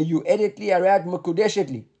at meyu'edetli, haray at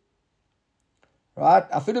mekudeshetli. Right?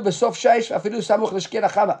 Afidu besof sheish, afidu samuch l'shkir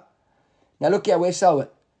achama. Now look here, where's Selwyn?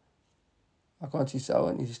 I can't see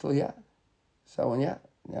Selwyn. Is he still here? Selwyn, yeah?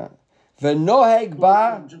 Yeah. V'noheg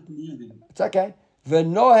ba. It's okay.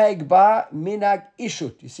 V'noheg ba minag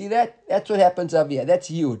ishut. You see that? That's what happens over here. That's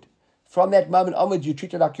yud. From that moment onwards, you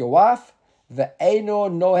treat her like your wife. Ve'eno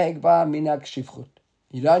noheg ba minag shivchut.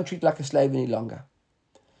 You don't treat like a slave any longer.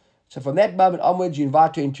 So from that moment onwards, you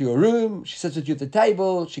invite her into your room. She sits with you at the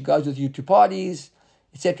table. She goes with you to parties,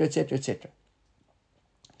 etc., etc., etc.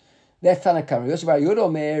 That's Tanakh. Yosef Bar Yehuda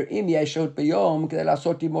Omer, im yeshot b'yom k'dei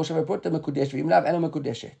la'asot im moshe v'pruta mekudesh v'im lav eno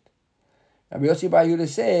mekudeshet. Rabbi Yossi Bar Yehuda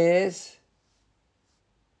says,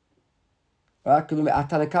 right?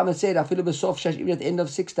 Tanakh said, afilu b'sof shesh, even at the end of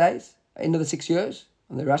 6 days, end of the 6 years.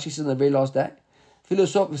 And the Rashi says on the very last day, Rabbi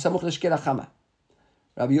Yossi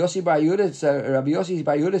Bar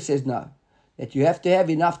Yehuda says no, that you have to have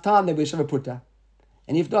enough time that we're Shavah Putta,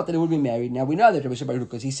 and if not, then it would be married. Now we know that Rabbi Yossi Bar Yehuda,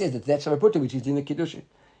 because he says that that's Shavah Putta, which is in the Kiddushin.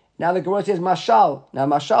 Now the Gemara says mashal. Now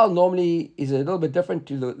mashal normally is a little bit different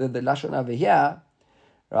to the lashon over here,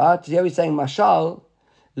 right? So here we're saying mashal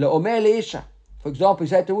leomer leisha. For example, you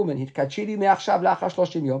say to a woman, "Hitkachili me'achshav lachar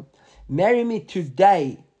 30 yom," marry me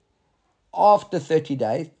today. After 30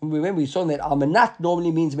 days, when we saw that almanat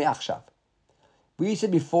normally means me'achshav. We said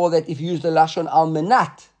before that if you use the lashon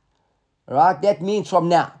almanat, right, that means from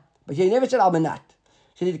now. But you never said almanat.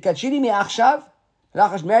 So the kachiri me'achshav,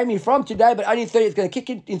 lachash, marry me from today, but only in 30. It's going to kick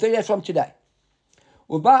in 30 days from today.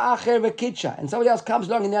 Uba acher v'kidsha, and somebody else comes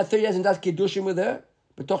along in that 30 days and does kiddushin with her,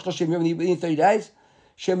 but toch 30 yom within 30 days,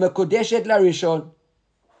 shemekudeshet larishon.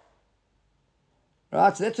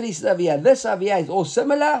 Right, so that's what he says over here. This over here is all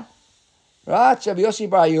similar. Right, Rabbi Yossi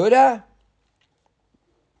Bar Yehuda.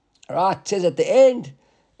 Right, it says at the end,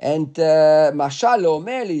 and Mashal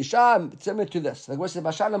Omer Lisham, similar to this. Like what's the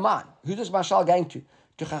Mashal Man? Who's this Mashal going to?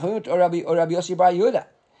 To Chachamim or Rabbi Yossi Bar Yehuda?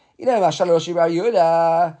 You know Mashal Yossi Bar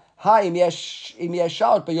Yehuda. Hi, im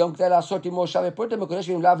yeshal b'yom k'day la'asot imo shaveh purim v'kodesh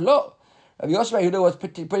v'im lav lo. Rabbi Yossi Bar Yehuda was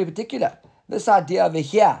pretty particular. This idea over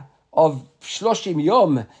here of shloshim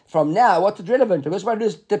yom from now, what's relevant? Rabbi Yossi Bar Yehuda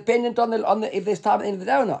is dependent on the if there's time at the end of the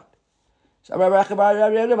day or not. So Rabbi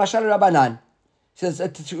Yehuda Mashal Rabbanan says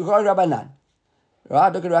to Rabbanan.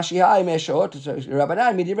 Right, look at Rashi. Hi, Meshot.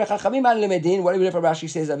 Rabbanan midivrei chachamim an lemedin. What do we do for Rashi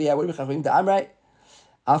says over here? What do we chachamim? The Amrei.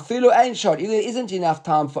 Afilu ein shot. If there isn't enough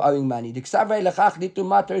time for owing money, diksavrei lechach nitu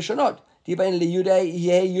mat rishonot. Dibain liyudei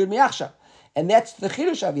yeh yud miachshav. And that's the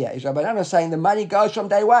chidush over here. Is Rabbanan is saying the money goes from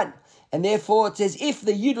day one, and therefore it says if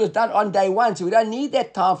the yud was done on day one, so we don't need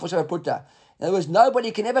that time for Shabbat Puta. In other words,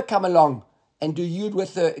 nobody can ever come along and do yud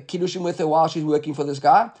with the kiddushin with her while she's working for this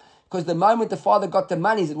guy. Because the moment the father got the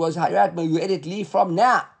monies, it was Hayrat, you edit leave from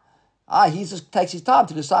now. He just takes his time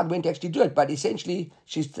to decide when to actually do it. But essentially,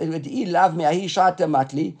 she's he love me, he shata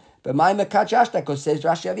matli, but my makachashta, because says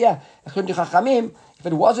Rashi Avia, if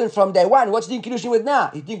it wasn't from day one, what's the Kiddushin with now?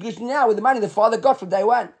 He's doing Kiddushin now with the money the father got from day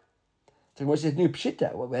one. So what's this new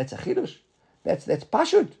pshita? Well, that's a chidush. That's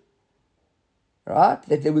pashut. Right?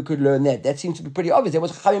 That we could learn that. That seems to be pretty obvious. There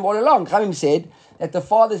was Chachamim all along. Chachamim said that the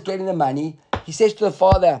father's getting the money. He says to the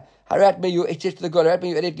father, it says to the girl,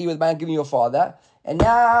 you edit with money, giving your father. And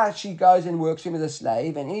now she goes and works him as a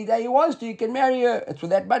slave, and any day he wants to, you can marry her. It's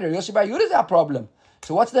with that matter. Yossi Bar Yehuda is our problem.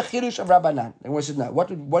 So what's the chidush of Rabbanan? And we said, no, what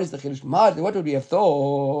is the chidush? What would we have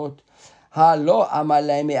thought? Halo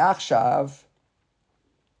amalei me'achshav.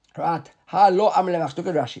 Right. Halo amalei me'achshav. Look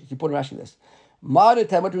at Rashi. It's important Rashi this.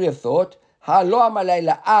 What would we have thought? Halo amalei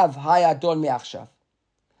la'av hayadon me'achshav.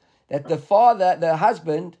 That the father, the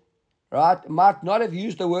husband, right, might not have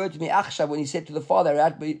used the words me'achshav when he said to the father,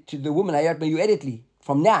 right, to the woman, you editly,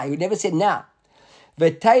 from now. He would never said now.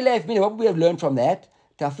 V'teilef, meaning, what would we have learned from that?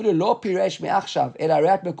 Tafilu lo piresh me'achshav, el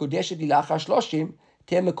arat mekudeshet li la'achar shloshim,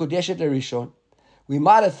 te mekudeshet l'rishon. We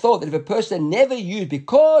might have thought that if a person never used,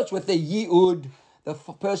 because with the yi'ud, the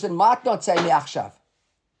person might not say me'achshav.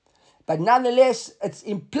 But nonetheless, it's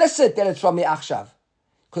implicit that it's from me'achshav,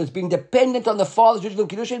 because it's being dependent on the father's original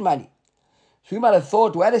Kiddushin money. So we might have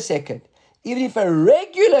thought, wait a second, even if a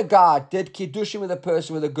regular guy did Kiddushin with a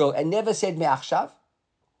person, with a girl, and never said me'achshav,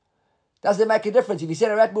 does it make a difference? If he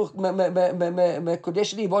said, he never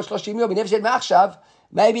said me'achshav,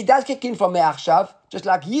 maybe it does kick in from me'achshav, just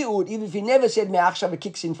like Yi'ud, even if he never said me'achshav, it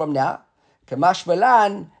kicks in from now. Kamash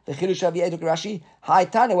Balan, the Chidush of Yeduk Rashi, Hai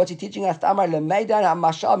Tana, what's he teaching us? Tamar le'meidan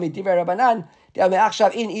ha'mashal midivrei Rabbanan, de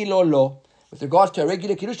me'achshav in ilo lo. With regards to a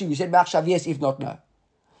regular Kiddushin, you said me'achshav yes, if not no. In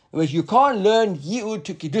other words, you can't learn Yi'ud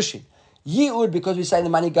to Kiddushin. Yi'ud, because we're saying the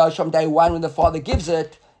money goes from day one when the father gives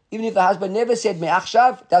it, even if the husband never said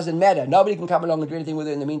me'achshav, doesn't matter. Nobody can come along and do anything with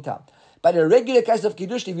it in the meantime. But in a regular case of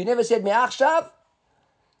Kiddushin, if you never said me'achshav,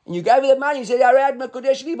 and you gave her the money, you said, Arad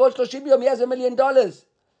Mekodesh li bot 30 yom, he has $1 million.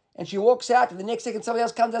 And she walks out, and the next second somebody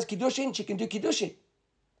else comes as Kiddushin, she can do Kiddushin.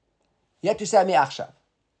 You have to say me'achshav.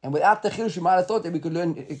 And without the Chidush, you might have thought that we could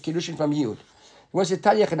learn Kiddushin from Yi'ud. He wants to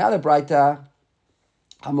tell you another brighter,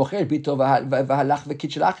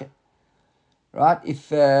 right?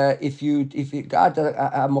 If you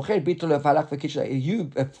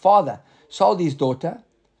a father sold his daughter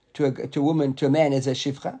to a woman, to a man as a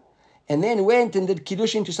shivcha, and then went and did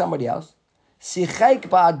kiddushin to somebody else,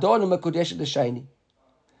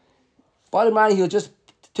 bottom line, he just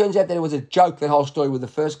turns out that it was a joke, that whole story with the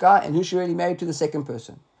first guy, and who she really married to the second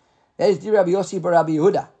person. That is Rabbi Yossi bar Rabbi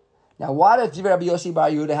Yehuda. Now, why does Rabbi Yossi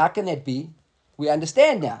bar Yehuda? How can that be? We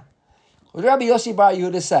understand now. What did Rabbi Yossi bar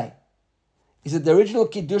Yehuda say? Is it the original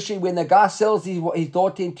Kiddushin when the guy sells his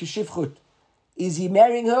daughter into Shivchut? Is he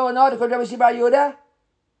marrying her or not? According to Rabbi Yossi bar Yehuda?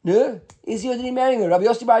 No. Is he or isn't he marrying her? Rabbi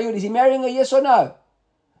Yossi bar Yehuda, is he marrying her, yes or no?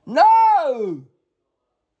 No!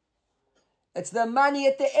 It's the money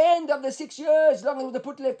at the end of the 6 years, as long as the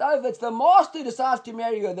put left over. It's the master who decides to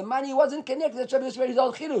marry her. The money wasn't connected. That's Rabbi Yossi bar Yehuda's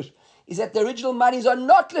old Chidush. Is that the original monies are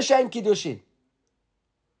not L'Shem Kiddushin.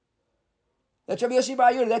 That's Rabbi Yossi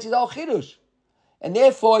bar Yehuda. That's his old Chidush. And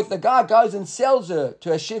therefore, if the guy goes and sells her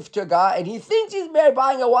to a guy, and he thinks he's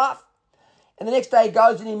buying a wife, and the next day he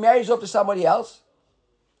goes and he marries off to somebody else,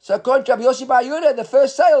 so according to Rabbi Yossi bar Yehuda, the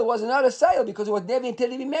first sale was not a sale because it was never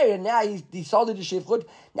intended to be married. And now he sold it to Shivchut.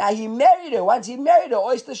 Now he married her. Once he married her,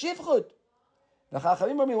 oyster Shivchut. The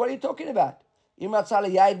Chachamim, what are you talking about?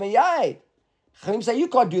 Chachamim say you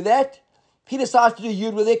can't do that. If he decides to do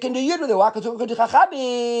Yud with it, can do Yud with it. Why? Because according to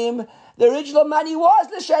Chachamim, the original money was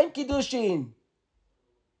L'Shem Kiddushin.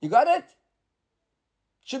 You got it?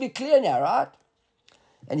 Should be clear now, right?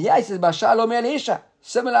 And here he says, Mashal Omer Isha.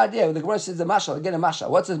 Similar idea. The Gemara says the Mashal. Again, a Mashal.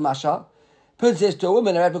 What's his Mashal? Person says to a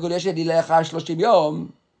woman,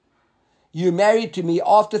 you married to me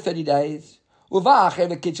after 30 days. And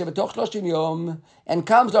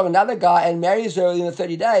comes along another guy and marries her in the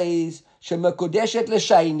 30 days. She's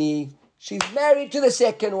married to the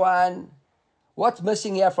second one. What's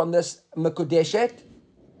missing here from this Mekudeshet?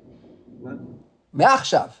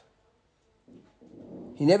 Me'achshav.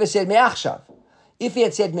 He never said Me'achshav. If he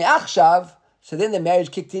had said Me'achshav, so then the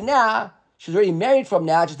marriage kicked in now. She's already married from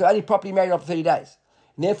now, just only properly married after 30 days.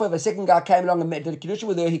 And therefore, if a second guy came along and did a Kiddushin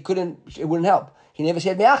with her, it wouldn't help. He never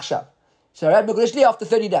said Me'achshav. So I had Mekudeshli after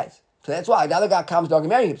 30 days. So that's why the other guy comes along and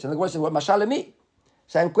marries him. So the Gemara says, what Mashal me?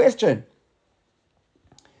 Same question.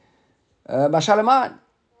 Mashal man.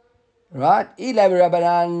 Right? Ilav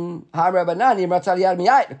Rabbanan, Ha Rabbanan, Imratzal Yad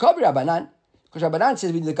Miyait. Kobi Rabbanan. Because Rabbanan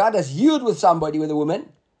says when the guy does yud with somebody, with a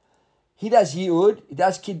woman, he does yud,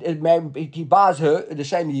 he buys her the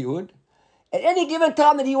same yud. At any given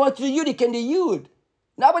time that he wants to do yud, he can do yud.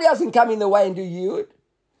 Nobody else can come in the way and do yud.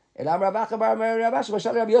 And Rabbi Yossi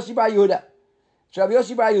Bar Yehuda. Rabbi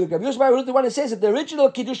Yossi Bar Yehuda is the one that says that the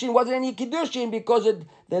original Kiddushin wasn't any Kiddushin because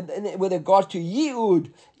with regards to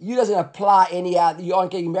Yehud, you doesn't apply any you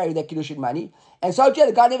aren't getting married with that Kiddushin money. And so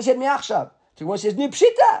the guy never said Me'achshav. So one says,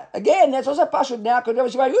 Pshita. Again, that's also Pashut now because Rabbi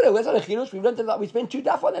Yossi Bar Yehuda. Where's the Kiddush? We spent 2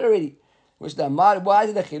 daf on that already. Why is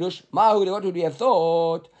it the Kiddush? What would we have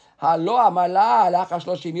thought?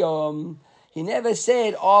 He never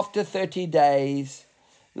said after 30 days.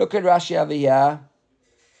 Look at Rashi over here.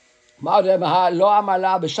 He gave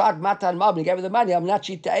her the money.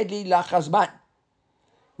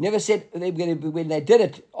 Never said when they did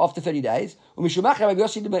it after 30 days. That's why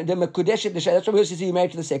Yossi says he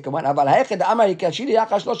married to the second one.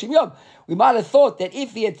 We might have thought that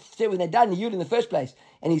if he had said when they done the yud in the first place,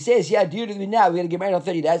 and he says, yeah, do you with me now, we're going to get married on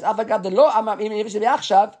 30 days.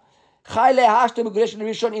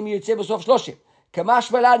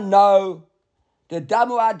 No. The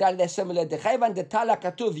damu adal, they're similar. The chayvan the tala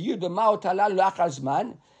katuv yud b'mao tala l'achar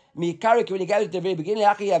zman. Mikarik when he gave it at the very beginning,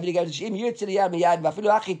 achi avli gave it shim yud tzil yad miyad. Vafilu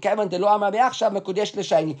achi kayvan the lo amar me'achshav mekudesh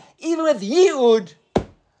l'shayni. Even with yud,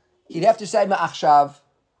 he'd have to say me'achshav.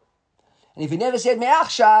 And if he never said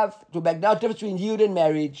me'achshav, it would make no difference between yud and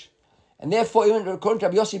marriage. And therefore, even according to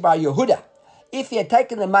Rabbi Yossi Bar Yehuda, if he had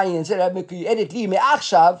taken the money and said edit li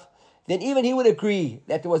me'achshav, then even he would agree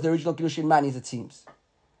that it was the original Kiddushin money, as it seems.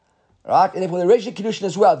 Right? And if with the original Kiddushin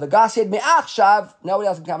as well, the guy said Me'achshav, nobody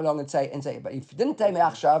else can come along and say it. But if he didn't say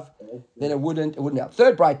Me'achshav, then it wouldn't help.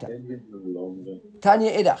 Third Breita.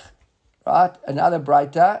 Tanya Idach. Right? Another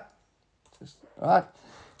Breita. Right?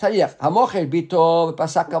 Tanya Idach. Hamocher bito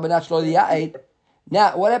v'pasak kabanat shlo liya'ed.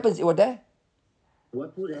 Now, what happens? What there?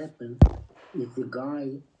 What would happen if the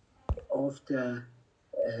guy, after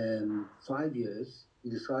 5 years, he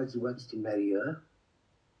decides he wants to marry her,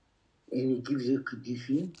 and he gives her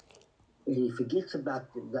Kiddushin, and he forgets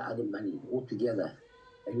about the other money altogether,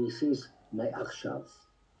 and he says, Me'achshav.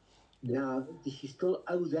 Now, does she still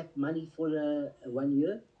owe that money for 1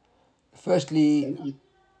 year? Firstly,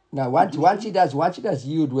 once he does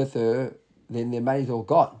yud with her, then the money's all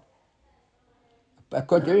gone.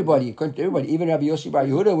 According to everybody, even Rabbi Yossi Bar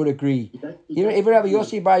Yehuda would agree. Even Rabbi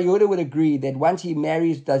Yossi Bar Yehuda would agree that once he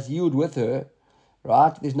does yud with her,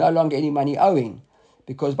 right, there's no longer any money owing.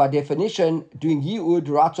 Because by definition, doing Yehud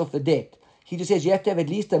writes off the debt. He just says you have to have at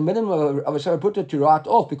least a minimum of a Shavapruta to write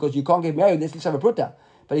off because you can't get married unless it's Shavapruta.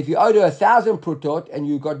 But if you owed her 1,000 prutot and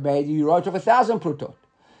you got married, you wrote off 1,000 prutot.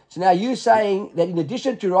 So now you're saying that in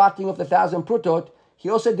addition to writing off the 1,000 prutot, he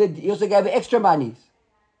also gave her extra monies.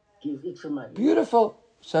 Give extra money. Beautiful.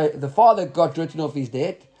 So the father got written off his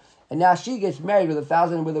debt, and now she gets married with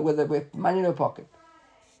 1,000 with money in her pocket.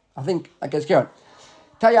 I think, okay, let's go on.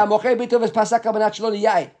 Now, what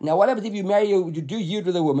happens if you marry, you do yud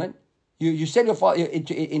with a woman, you send your father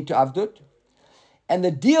into Avdut, and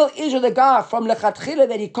the deal is with the guy from Lechatchila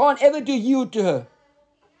that he can't ever do yud to her.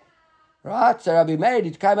 Right? So Rabbi Meir,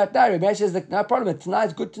 it came out now. Rabbi Meir says, no problem,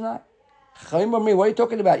 tonight's good tonight. What are you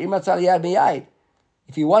talking about?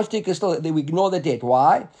 If he wants to, he can still, then we ignore the debt.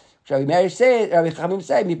 Why? Rabbi Meir says, Rabbi Chamim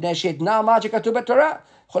say,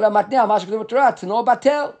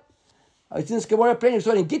 it's in this Gemara plain, it's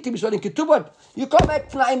not in Gittim, it's not in Ketubot. You can't make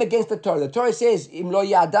Tnaim against the Torah. The Torah says, Im lo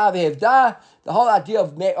ya'ada v'hevda. The whole idea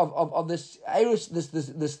of this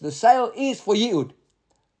the sale is for Yehud.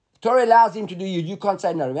 The Torah allows him to do Yehud. You can't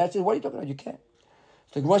say no. Man says, what are you talking about? You can't.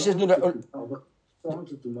 So the Gemara says,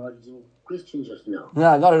 question just now.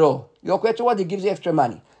 No, not at all. Your question was, he gives you extra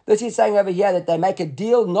money. This is saying over here that they make a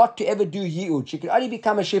deal not to ever do Yehud. She can only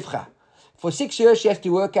become a Shivcha For 6 years, she has to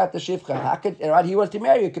work out the shivcha. Right? He wants to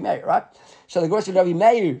marry her, can marry her, right? So the Gemara said, Rabbi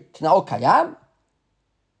Meir, T'na'o kayam?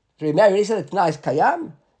 Rabbi Meir, he said, T'na is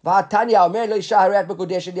kayam? V'atanya, Omer lo isha harat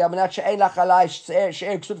mekudeshet, di'amanat she'en lach alai,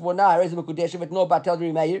 she'er ksut v'ona, harez mekudeshet, v'tno batel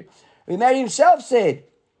Rabbi Meir. Rabbi Meir himself said,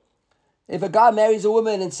 if a guy marries a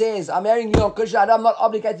woman and says, I'm marrying you on Kiddushin, I'm not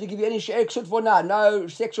obligated to give you any she'er ksut v'ona, no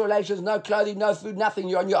sexual relations, no clothing, no food, nothing,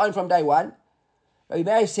 you're on your own from day one. Rabbi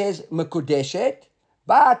Meir says, mekudeshet,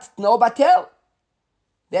 but no batel.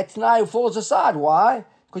 That's now falls aside. Why?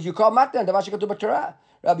 Because you can't matna davar shekatuv b'Torah.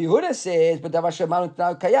 Rabbi Yehuda says, but davar she'mammon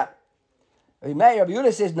now kayam. Rabbi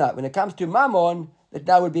Yehuda says no. When it comes to mammon, that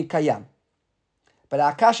now would be kayam. But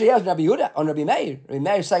Akasha here is Rabbi Yehuda on Rabbi Meir. Rabbi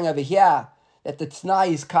Meir is saying over here that the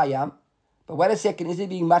t'nai is kayam. But wait a second, is it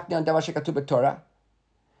being matna on davar shekatuv b'Torah?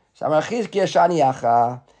 So Amar Chizkiya shani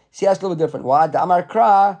yacha. See, that's a little bit different. Why? The Amar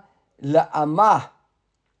Kra la'amah.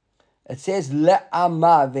 It says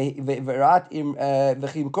le'ama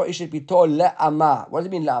v'chimko ishet bito le'ama. What does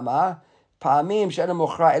it mean le'ama? Pa'amim she'ena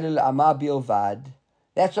mochra ele le'ama bilvad.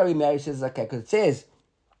 That's why Mary says okay, because it says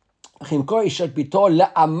v'chimko ishet bito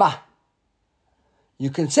le'ama. You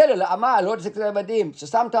can sell it le'ama. Lord Sekrevadim. So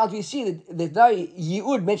sometimes we see that there's no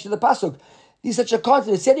yiud mentioned in the pasuk. This is such a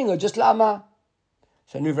concept. It's setting her just le'ama.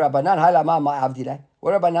 So Nuv Rabbanan hai le'ama ma'avdile.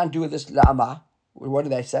 What do Rabbanan do with this le'ama? What do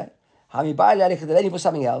they say? Hami ba'al le'alech. They're for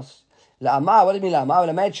something else. La'ama, what do you mean la'ama?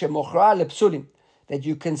 That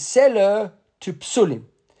you can sell her to psulim.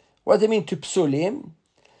 What does it mean to psulim?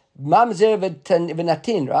 Mamzer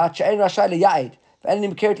v'natin, right? She'en rashay le'ya'id. V'en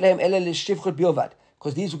nimkeret lehem ele l'shivchut bilvad.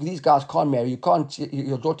 Because these guys can't marry.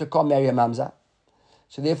 Your daughter can't marry a mamzer.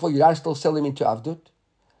 So therefore, you don't still sell them into avdut.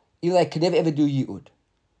 Even they can never ever do yi'ud.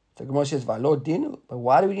 So Gemara says, v'lo dinu. But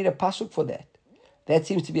why do we need a pasuk for that? That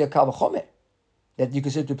seems to be a kal v'chomer. That you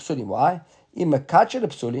can sell to psulim. Why? Im mekacher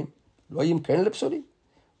psulim. Remember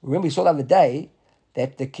we saw the other day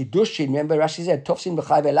that the Kiddushin, remember Rashi said, Tofsin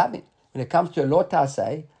b'chai ve'elamin. When it comes to a lot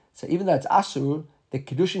tasei, so even though it's Asur, the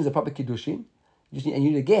Kiddushin is a proper Kiddushin, you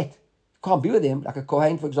need to get. You can't be with him, like a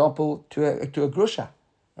Kohen, for example, to a Grusha,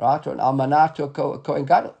 right? Or an Almanah to a Kohen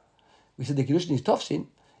Gadol. We said the Kiddushin is Tofsin,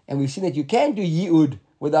 and we've seen that you can do Yi'ud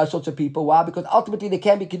with those sorts of people. Why? Because ultimately they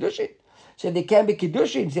can be Kiddushin. So they can be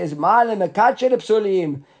Kiddushin. It says, Ma'ale mekacher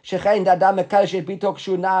psulim, shechein adam mekacher pito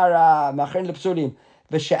kshu nara, machen lepsulim,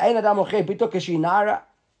 v'she'ein adam mocher pito kshu nara.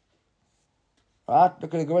 Right?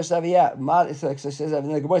 Look at the Gemara over here. It says,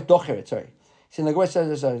 in the Gemara docheret, sorry. It's in the Gemara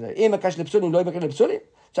says, im mekacher lepsulim, lo mekacher lepsulim.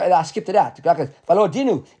 So I skipped it out. V'lo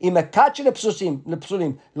dinu, im mekacher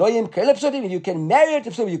lepsulim, lo yimker lepsulim. If you can marry it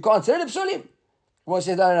lepsulim, you can't sell lepsulim. Gemara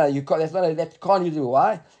says, no, you can't, that can't you do.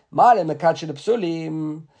 Why? Ma'ale mekacher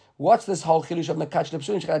lepsulim. What's this whole chilush of mekach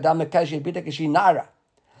lepsulim? Nara.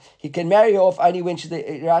 He can marry her off only when she's the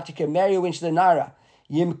he can marry her when she's the nara.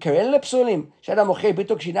 But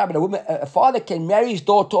a father can marry his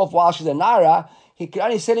daughter off while she's a nara. He can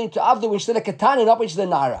only sell into avda when she's a katana, not when she's a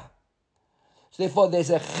nara. So therefore,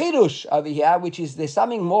 there's a chilush over here, which is there's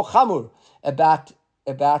something more chamur about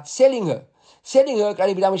selling her. Selling her can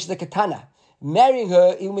only be done when she's a katana. Marrying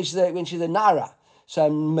her even when she's a nara. So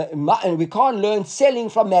and we can't learn selling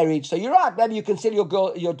from marriage. So you're right. Maybe you can sell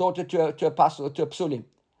your daughter to a pastor, to a psulim,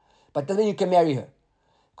 but then you can marry her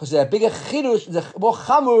because the bigger chidush, the more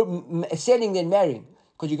chamur selling than marrying,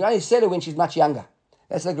 because you can only sell her when she's much younger.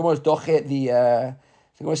 That's the Gemara's doche. The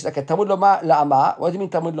Gemara says like a tamud lomar la'ama. What does it mean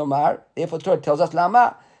tamud lomar? Therefore, Torah tells us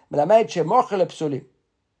la'ama melamed shemorchel psulim.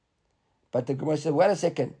 But the Gemara says, wait a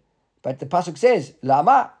second. But the pasuk says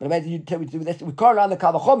lama. We can't run the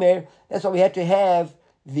kal v'chomer. That's why we had to have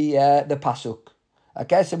the pasuk.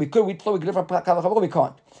 Okay, so we thought we could live from kal v'chomer. We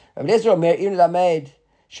can't. Rabbi Ezra Omer in lamed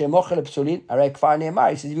shemochel psulin arei kfar ne'emar.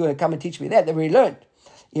 He says, if you're going to come and teach me that, then we learned.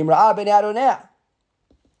 Imra'a ben Adonai.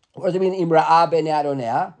 What does it mean? Imra'a ben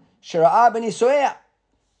Adonai. Shera'a ben Yisuah.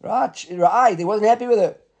 Right? Ra'ai. They wasn't happy with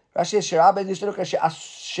her. Rashi says Shera'a ben Yisuah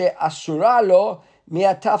she'asura lo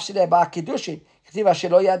mi'atafsidei ba'kiddushin. He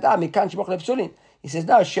says,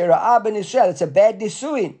 no, Shera'a ben Yisrael, it's a bad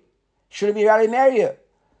nisuin. Shouldn't be allowed to marry her.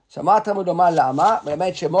 So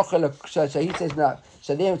he says no.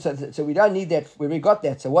 So we don't need that. We already got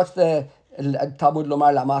that. So what's the Talmud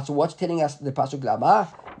Lomar Lama? So what's telling us the pasuk Lama?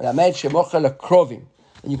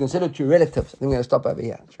 And you consider it to relatives. I think we're going to stop over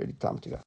here. It's really time to go.